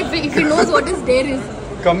don't know if he knows what is Deere is.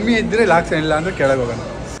 ಕಮ್ಮಿ ಇದ್ರೆ ಲಾಕ್ಸ್ ಇಲ್ಲ ಅಂದ್ರೆ ಕೆಳಗೆ ಹೋಗೋಣ.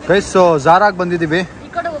 ಗೈಸ್ ಸೊ ಜಾರಾಗ್ ಬಂದಿದ್ದೀವಿ.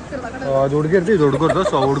 ಅದು ಹುಡುಗಿರ್ದು ಇದು ಹುಡುಗರ್ದು.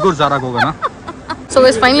 ಸೊ ಹುಡುಗರು ಜಾರಾಗ್ ಹೋಗೋಣ. ಸೊ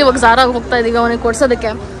ಗೈಸ್ ಫೈನಲಿ ಇವಾಗ ಜಾರಾಗ್ ಹೋಗ್ತಾ ಇದೀವಿ ಅವನಿಗೆ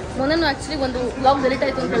ಕೊಡ್ಸೋದಕ್ಕೆ. ಮೊನ್ನೆ ಆಕ್ಚುಲಿ ಒಂದು ವ್ಲಾಗ್ ಡೆಲಿಟ್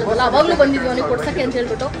ಆಯ್ತು ಅಂತ ಹೇಳಿದ್ವಲ್ಲ, ಅವಾಗಲೂ ಬಂದಿದ್ವಿ ಅವನಿಗೆ ಕೊಡ್ಸಕ್ಕೆ ಅಂತ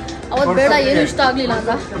ಹೇಳ್ಬಿಟ್ಟು. ಅವತ್ತು ಬೇಡ ಏನು ಇಷ್ಟ ಆಗ್ಲಿಲ್ಲ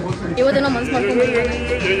ಅಂತ ಇವತ್ತೇನೋ ಮನ್ಸು ಮಾಡ್ಕೊಂಡಿದ್ವಿ.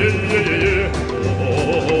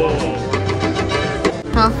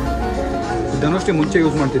 ಹಾಂ ಧನುಶ್ರೀ ಮುಂಚೆ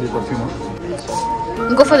ಯೂಸ್ ಮಾಡ್ತಿದ್ವಿ perfume.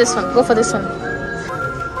 Go for this one.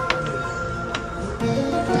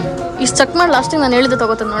 ಇಷ್ಟು ಚೆಕ್ ಮಾಡಿ ಲಾಸ್ಟಿಗೆ ನಾನು ಹೇಳಿದ್ದೆ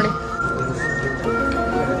ತಗೋತಾನೆ ನೋಡಿ.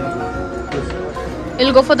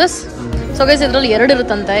 ಇಲ್ಲಿ go for this. So guys ಇದರಲ್ಲಿ 2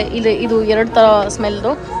 ಇರುತ್ತಂತೆ. ಇದು 2 ಥರ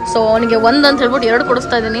ಸ್ಮೆಲ್ದು. ಸೊ ಅವನಿಗೆ ಒಂದು ಅಂತ ಹೇಳ್ಬಿಟ್ಟು 2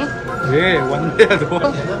 ಕೊಡಿಸ್ತಾ ಇದ್ದೀನಿ. ಒಂದೇ ಅದು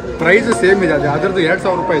ಪ್ರೈಸ್ ಸೇಮ್ ಇದೆ. ಅದರದ್ದು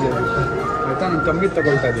 2000 ರೂಪಾಯಿ ಇದೆ ಆಯ್ತಾ. ನಾನು ಕಮ್ಮಿ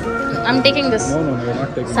ತಗೊಳ್ತಾ ಇದ್ದೀನಿ. I am taking this.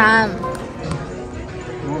 Sam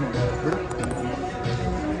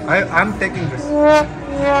I am taking this.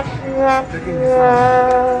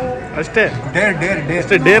 ಅಷ್ಟೇ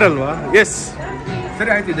ಅಷ್ಟೇ ಡೇರ್ ಅಲ್ವಾ? ಎಸ್ ಸರಿ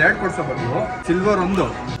ಆಯ್ತು. ಇದು 2 ಕೊಡ್ಸೋ ಬದಲು ಸಿಲ್ವರ್ ಒಂದು.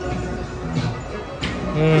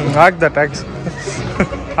 ಆಗ್ದ tax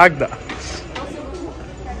ಆಗ್ದ.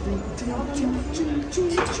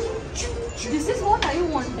 This is what I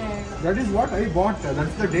wanted. That is what I bought.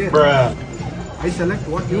 That's the dare. I select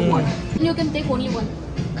what you want. You can take only one.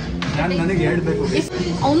 ನನಗೆ ಹೇಳ್ಬೇಕು.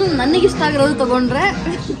 ಅವನು ನನಗೆ ಇಷ್ಟ ಆಗಿರೋದು ತಗೊಂಡ್ರೆ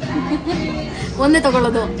ಒಂದೇ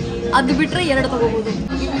ತಗೊಳ್ಳೋದು, ಅದು ಬಿಟ್ರೆ 2 ತಗೋಬಹುದು.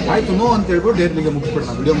 ಆಯ್ತು ನೋ ಅಂತ ಹೇಳ್ಬಿಟ್ಟು ಡೇರ್ಲಿಗೆ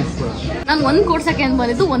ಮುಗಿಸ್ಬಿಡೋಣ, ವಿಡಿಯೋ ಮುಗಿಸ್ಬಿಡೋಣ. ನಾನು ಒಂದು ಕೊಡ್ಸಕ್ಕೆ ಅಂತ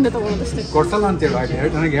ಬಂದಿದ್ದು ಒಂದೇ ತಗೊಳ್ಳೋದು ಅಷ್ಟೇ. ಕೊಡ್ಸಲ್ಲ ಅಂತ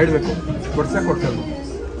ಹೇಳಿ ನನಗೆ ಹೇಳ್ಬೇಕು. ಕೊಡ್ಸಲ್ಲ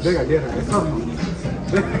ಬೇಗ ಡೇರ್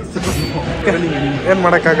ಏನ್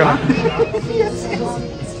ಮಾಡಕ್ಕಾಗಲ್ಲ.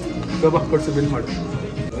 ಕೊಡ್ಸು ಬಿಲ್ ಮಾಡು.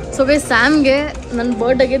 ಸೊ ಗೈಸ್ ಸ್ಯಾಮ್ಗೆ ನನ್ನ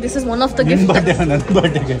ಬರ್ಡೇಗೆ this is one of the gift. ನನ್ನ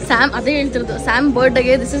ಬರ್ಡೇಗೆ ಸ್ಯಾಮ್ ಅದೇ ಹೇಳ್ತಿರೋದು. Sam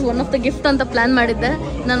ಬರ್ಡೇಗೆ this is one of the gift ಅಂತ ಪ್ಲಾನ್ ಮಾಡಿದ್ದೆ.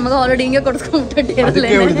 ನನ್ನ ಮಗ ಆಲ್ರೆಡಿ ಹಿಂಗೆ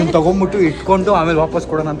ಕೊಡ್ಸ್ಕೊಂಡ್ಬಿಟ್ಟು ತಗೊಂಡ್ಬಿಟ್ಟು ಇಟ್ಕೊಂಡು ಆಮೇಲೆ ವಾಪಸ್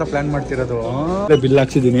ಕೊಡೋಣ ಅಂತ ಪ್ಲಾನ್ ಮಾಡ್ತಿರೋದು. ಬಿಲ್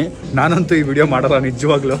ಹಾಕ್ಸಿದ್ದೀನಿ. ನಾನಂತೂ ಈ ವಿಡಿಯೋ ಮಾಡಲ್ಲ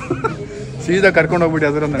ನಿಜವಾಗ್ಲು. ಸೀದಾ ಕರ್ಕೊಂಡು ಹೋಗ್ಬಿಟ್ಟು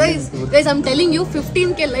ಅದರ guys I am telling you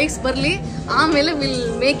 15K likes ಬರಲಿ, ಆಮೇಲೆ will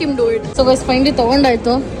make him do it. So guys finally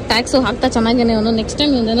ತಗೊಂಡಾಯ್ತು. Tax ಹಾಕ್ತಾ ಚೆನ್ನಾಗೇನೆ ಅವನು. ನೆಕ್ಸ್ಟ್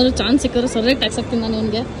ಟೈಮ್ ಏನಾದ್ರು ಚಾನ್ಸ್ ಸಿಕ್ಕಿದ್ರೆ ಸರಿಯಾಗಿ ಟ್ಯಾಕ್ಸ್ ಹಾಕ್ತೀನಿ ನಾನು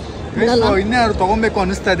ಅವನಿಗೆ. ಇನ್ನೇನಾದ್ರು ತಗೊಬೇಕು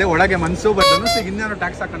ಅನಿಸ್ತಾ ಇದೆ ಒಳಗೆ ಮನಸ್ಸು. ಬಟ್ ಧನುಷಿಗೆ ಇನ್ನೇನೋ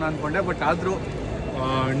ಟ್ಯಾಕ್ಸ್ ಹಾಕೋಣ ಅನ್ಕೊಂಡೆ. ಬಟ್ ಆದ್ರೂ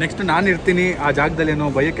ನೆಕ್ಸ್ಟ್ ನಾನು ಇರ್ತೀನಿ ಆ ಜಾಗದಲ್ಲಿ. ಏನೋ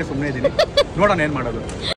ಭಯಕ್ಕೆ ಸುಮ್ಮನೆ ಇದ್ದೀನಿ. ನೋಡೋಣ ಏನ್ ಮಾಡೋದು.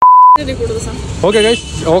 Okay guys,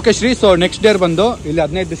 okay Shri. So next Deere ಬಂದು ಇಲ್ಲಿ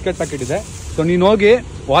 15 ಬಿಸ್ಕೆಟ್ ಪ್ಯಾಕೆಟ್ ಇದೆ. ಸೊ ನೀನು ಹೋಗಿ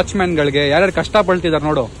ವಾಚ್ಮ್ಯಾನ್ಗಳಿಗೆ ಯಾರ್ಯಾರು ಕಷ್ಟ ಬೀಳ್ತಿದ್ದಾರೆ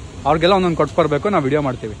ನೋಡು, ಅವ್ರಿಗೆಲ್ಲ ಒಂದೊಂದು ಕೊಟ್ಬರ್ಬೇಕು. ನಾವು ವಿಡಿಯೋ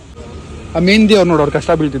ಮಾಡ್ತೀವಿ. ಆ ಮೆಹಂದಿ ಅವ್ರು ನೋಡು, ಅವ್ರು ಕಷ್ಟ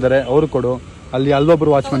ಬೀಳ್ತಿದ್ದಾರೆ, ಅವ್ರು ಕೊಡು. ಅಲ್ಲಿ ಅಲ್ಲೊಬ್ರು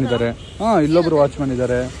ವಾಚ್ಮನ್ ಇದ್ದಾರೆ. ಇಲ್ಲೊಬ್ರು ವಾಚ್ಮನ್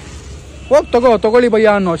ಇದ್ದಾರೆ. ಹೋಗಿ ತಗೊಳ್ಳಿ ಭಯ್ಯ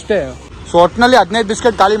ಅನ್ನೋ ಅಷ್ಟೇ. ಸೊ ಒಟ್ಟಿನಲ್ಲಿ 15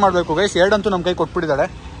 ಬಿಸ್ಕೆಟ್ ಖಾಲಿ ಮಾಡಬೇಕು ಗೈಸ್. 2 ಅಂತೂ ನಮ್ಮ ಕೈ ಕೊಟ್ಬಿಟ್ಟಿದ್ದಾಳೆ.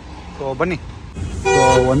 ಸೊ ಬನ್ನಿ. ಸೊ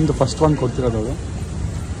ಒಂದು ಫಸ್ಟ್ ಒಂದು ಕೊಡ್ತಿರೋದು ಅವಳು.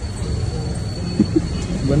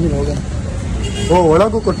 ಬನ್ನಿ ಹೋಗೋಣ.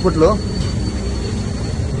 ಒಳಗೂ ಕೊಟ್ಬಿಟ್ಲು.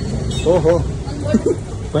 ಓಹೋ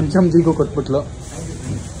ಪಂಚಮ್ಜಿಗೂ ಕೊಟ್ಬಿಟ್ಲು.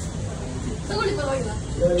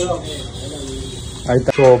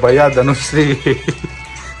 ಆಯ್ತಾ. So bhaiya ಧನುಶ್ರೀಗೋಸ್ಕರ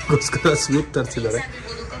sweet ತರಿಸಿದ್ದಾರೆ.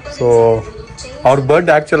 ಸೊ ಅವ್ರ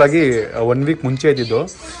ಬರ್ಡೇ ಆ್ಯಕ್ಚುಲ್ ಆಗಿ 1 ವೀಕ್ ಮುಂಚೆ ಇದ್ದಿದ್ದು.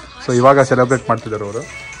 ಸೊ ಇವಾಗ ಸೆಲೆಬ್ರೇಟ್ ಮಾಡ್ತಿದ್ದಾರೆ ಅವರು.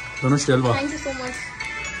 ಧನುಶ್ರೀ ಅಲ್ವಾ?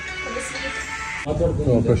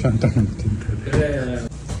 ಪ್ರಶಾಂತ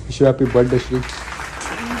ಹ್ಯಾಪಿ ಬರ್ಡೇ ಶ್ರೀ.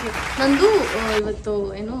 ನಂದು ಇವತ್ತು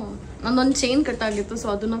ಏನು ನಂದೊಂದು ಚೈನ್ ಕಟ್ ಆಗಿತ್ತು. ಸೊ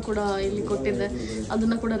ಅದನ್ನ ಕೂಡ ಇಲ್ಲಿ ಕೊಟ್ಟಿದ್ದೆ.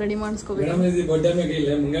 ಅದನ್ನ ಕೂಡ ರೆಡಿ ಮಾಡಿಸ್ಕೋಬೇಕು.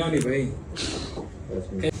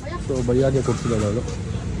 ಸೊ ಭಯ್ಯಾಗೆ ಕೊಡ್ತಿದ್ದಾಳೆ ಅವಳು.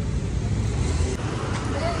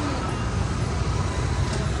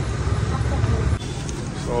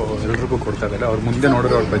 ಸೊ ಎಲ್ರಿಗೂ ಕೊಡ್ತಾ ಇದ್ದಾರೆ. ಅವ್ರು ಮುಂದೆ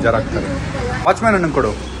ನೋಡಿದ್ರೆ ಅವ್ರು ಬೇಜಾರಾಗ್ತಾರೆ. ವಾಚ್ಮ್ಯಾನ್ ಅಣ್ಣಂಗೆ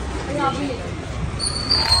ಕೊಡು.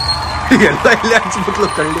 ಎಲ್ಲ ಇಲ್ಲೇ ಹಚ್ಬಿಟ್ಲು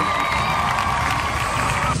ಕಳ್ಳಿ.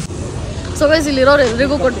 ಸೊ ಗೈಸ್ ಇಲ್ಲಿರೋರು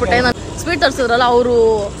ಎಲ್ರಿಗೂ ಕೊಟ್ಬಿಟ್ಟೆ. ನಾನು ಸ್ವೀಟ್ ತರಿಸಿದ್ರಲ್ಲ ಅವರು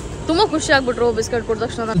ತುಂಬಾ ಖುಷಿ ಆಗ್ಬಿಟ್ರು ಬಿಸ್ಕೆಟ್ ಕೊಟ್ಟ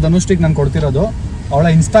ತಕ್ಷಣ. ಧನುಷ್ಟಿಗೆ ನಾನು ಕೊಡ್ತಿರೋದು ಅವಳ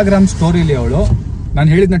ಇನ್ಸ್ಟಾಗ್ರಾಮ್ ಸ್ಟೋರಿಲಿ. ಅವಳು ನಾನು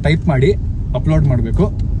ಹೇಳಿದ್ನ ಟೈಪ್ ಮಾಡಿ ಅಪ್ಲೋಡ್ ಮಾಡಬೇಕು.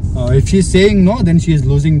 If she is saying no then she is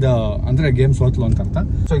losing the ಅಂದ್ರೆ ಗೇಮ್ ಸೋತ್ಲು ಅಂತ ಅರ್ಥ.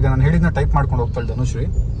 ಸೊ ಈಗ ನಾನು ಹೇಳಿದ್ನ ಟೈಪ್ ಮಾಡ್ಕೊಂಡು ಹೋಗ್ತಾಳೆ Dhanushree.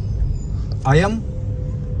 I am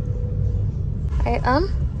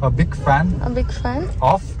a big fan of big fan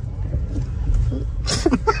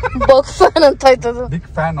ಅಂತ ಆಯ್ತದು. big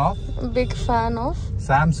fan of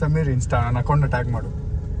Sam Sameer insta. ನನ್ನ ಅಕೌಂಟ್ ಟ್ಯಾಗ್ ಮಾಡು.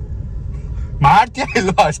 ಮಾಡ್ತೀಯಾ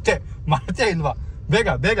ಇಲ್ವಾ? ಅಷ್ಟೇ ಮಾಡ್ತೀಯಾ ಇಲ್ವಾ?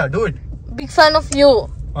 ಬೇಗ do it. Big fan of you.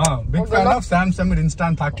 Big fan of Sam Sameer insta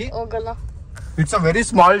ಅಂತ ಹಾಕಿ. ಹೋಗಲ್ಲ. It's a very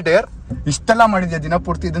small Deere. ಇಷ್ಟೆಲ್ಲ ಮಾಡಿದ್ಯಾ ದಿನ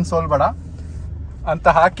ಪೂರ್ತಿ. ಇದನ್ನ ಸೋಲ್ಬೇಡ. ಅಂತ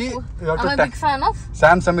ಹಾಕಿ big fan of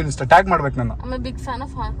Sam Sameer insta tag ಮಾಡ್ಬೇಕು ನಾನು. I am big fan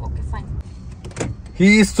of. Okay fine. He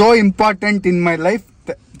is so important in my life,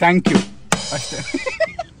 thank you ಅಷ್ಟೇ.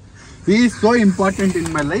 He is so important in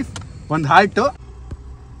my life. ಒಂದು ಹಾರ್ಟ್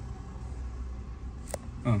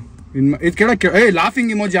ಇದು ಕೇಳಕ್ಕೆ ಲಾಫಿಂಗ್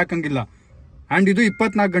ಇಮೋಜಿ ಹಾಕಂಗಿಲ್ಲ. ಅಂಡ್ ಇದು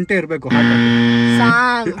 24 ಗಂಟೆ ಇರಬೇಕು.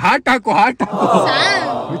 Heart ಹಾಕು, ಹಾರ್ಟ್ ಹಾಕು.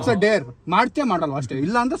 It's a Deere. ಮಾಡ್ತೇ ಮಾಡಲ್ವ ಅಷ್ಟೇ,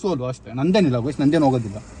 ಇಲ್ಲ ಅಂದ್ರೆ ಸೋಲು ಅಷ್ಟೇ. ನಂದೇನಿಲ್ಲ ವಯಸ್ಸು, ನಂದೇನು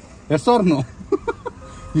ಹೋಗೋದಿಲ್ಲ. ಎಸ್ಸೋರ್ನು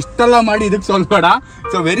ಇಷ್ಟೆಲ್ಲ ಮಾಡಿ ಇದಕ್ಕೆ ಸೋಲ್ಬೇಡ.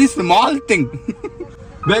 It's a very small thing.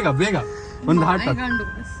 ಬೇಗ ಬೇಗ ಒಂದು ಹಾರ್ಟ್ ಹಾಕು.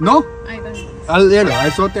 ನೋ ಅಲ್ಲಿ ಹೇಳು ಐ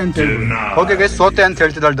ಸೋತೆ ಅಂತ ಹೇಳಿ. ಓಕೆ ಗೈಸ್, ಸೋತೆ ಅಂತ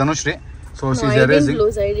ಹೇಳ್ತಿದ್ದಾಳೆ Dhanushree. So she is racing.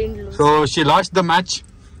 So she lost the match.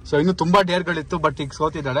 So ಇನ್ನು ತುಂಬಾ ಡೇರ್ಗಳಿತ್ತು, ಬಟ್ ಈಗ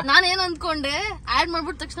ಸೋತಿದ್ದಾಳೆ. ನಾನು ಏನ್ ಅನ್ಕೊಂಡೆ, ಆಡ್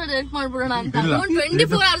ಮಾಡ್ಬಿಟ್ಟು ತಕ್ಷಣ ಡೆಲಿಟ್ ಮಾಡ್ಬಿಡೋಣ ಅಂತ.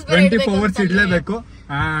 24 hours ಇಡ್ಲೇಬೇಕು.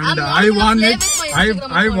 And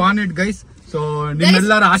I von it guys. So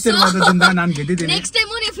ನಿಮ್ಮೆಲ್ಲರ ಆಶೀರ್ವಾದದಿಂದ ನಾನು ಗೆದ್ದಿದ್ದೀನಿ. ನೆಕ್ಸ್ಟ್ ಟೈಮ್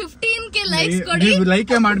ನೀವು 15K ಲೈಕ್ಸ್ ಕೊಡಿ. ನೀವು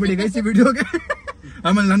ಲೈಕ್ ಮಾಡ್ಬಿಡಿ ಗೈಸ್ ಈ ವಿಡಿಯೋಗೆ.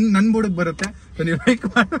 ಆಮೇಲೆ ನನ್ ಬೋರ್ಡ್ ಬರುತ್ತೆ. ಸೊ ನೀವು ಲೈಕ್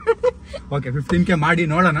ಮಾಡಿ. ಓಕೆ 15K ಮಾಡಿ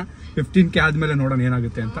ನೋಡೋಣ. 15K ಆದ್ಮೇಲೆ ನೋಡೋಣ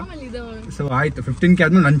ಏನಾಗುತ್ತೆ ಅಂತ. ಸೊ ಆಯ್ತು, 15K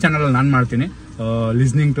ಆದ್ಮೇಲೆ ನನ್ನ ಚಾನಲ್ ಅಲ್ಲಿ ನಾನು ಮಾಡ್ತೀನಿ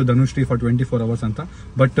listening to Dhanushree for 24 hours ಅಂತ.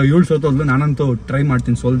 ಬಟ್ ಇವಳು ಸೋತೋದ್ಲು, ನಾನಂತೂ ಟ್ರೈ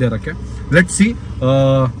ಮಾಡ್ತೀನಿ ಸೋಲ್ದೇ ಇರಕ್ಕೆ. Let see.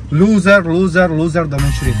 Loser loser loser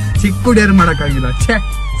Dhanushree. ಚಿಕ್ಕ Deere ಮಾಡಕ್ಕಾಗಿಲ್ಲ.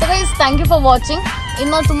 So guys, thank you for watching.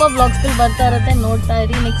 ಇನ್ನ ತುಂಬಾ ಬ್ಲಾಗ್ಸ್ ಗಳು ಬರ್ತಾ ಇರುತ್ತೆ, ನೋಡ್ತಾ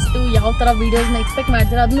ಇರಿ. ನೆಕ್ಸ್ಟ್ ಯಾವ ತರ ವಿಡಿಯೋಸ್ ನ ಎಕ್ಸ್ಪೆಕ್ಟ್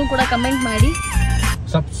ಮಾಡ್ತೀರಾ ಅದನ್ನು ಕೂಡ ಕಮೆಂಟ್ ಮಾಡಿ.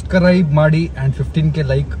 ಸಬ್ಸ್ಕ್ರೈಬ್ ಮಾಡಿ ಅಂಡ್ 15K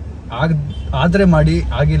ಲೈಕ್ ಆದ್ರೆ ಮಾಡಿ,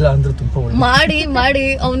 ಆಗಿಲ್ಲ ಅಂದ್ರೆ ತುಂಬಾ ಮಾಡಿ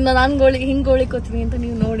ಅವ್ನ ನಾನ್ ಹಿಂಗ್ ಗೋಳಿಕೋತೀನಿ ಅಂತ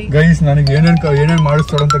ನೀವು ನೋಡಿ. ಗೈಸ್ ನನಗೆ ಏನೇನ್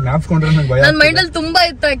ಮಾಡಿಸ್ತಾಳ ಅಂತ ಜ್ಞಾಪಿಸ್ಕೊಂಡ್ರೆ ನಂಗೆ ಭಯ. ನನ್ನ ಮೈಂಡ್ ಅಲ್ಲಿ ತುಂಬಾ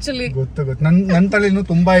ಇತ್ತು ಆಕ್ಚುಲಿ. ಗೊತ್ತು ನನ್ ತಲೆನೂ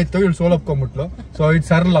ತುಂಬಾ ಇತ್ತು. ಇವ್ಳು ಸೋಲಪ್ಕೊಂಡ್ಬಿಟ್ಲು. ಸೊ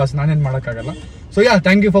ಇಟ್ಸ್ ಹರ್ ಲಾಸ್, ನಾನೇನ್ ಮಾಡಕ್ಕಾಗಲ್ಲ. So yeah,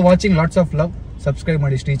 thank you for watching. Lots of love. Subscribe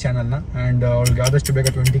ಮಾಡಿ ಶ್ರೀ ಚಾನಲ್ ನ. ಅಂಡ್ ಅವ್ಳಿಗೆ ಆದಷ್ಟು ಬೇಗ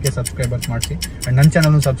 20K ಸಬ್ಸ್ಕ್ರೈಬರ್ಸ್ ಮಾಡಿಸಿ. ಅಂಡ್ ನನ್ನ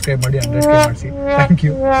ಚಾನಲ್ ಸಬ್ಸ್ಕ್ರೈಬ್ ಮಾಡಿ 100K ಮಾಡಿಸಿ. Thank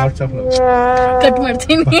you. Lots of love. Cut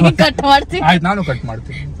ಮಾಡ್ತೀನಿ. ಆಯ್ತು, ನಾನು ಕಟ್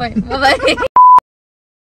ಮಾಡ್ತೀನಿ. ಬಾಯ್.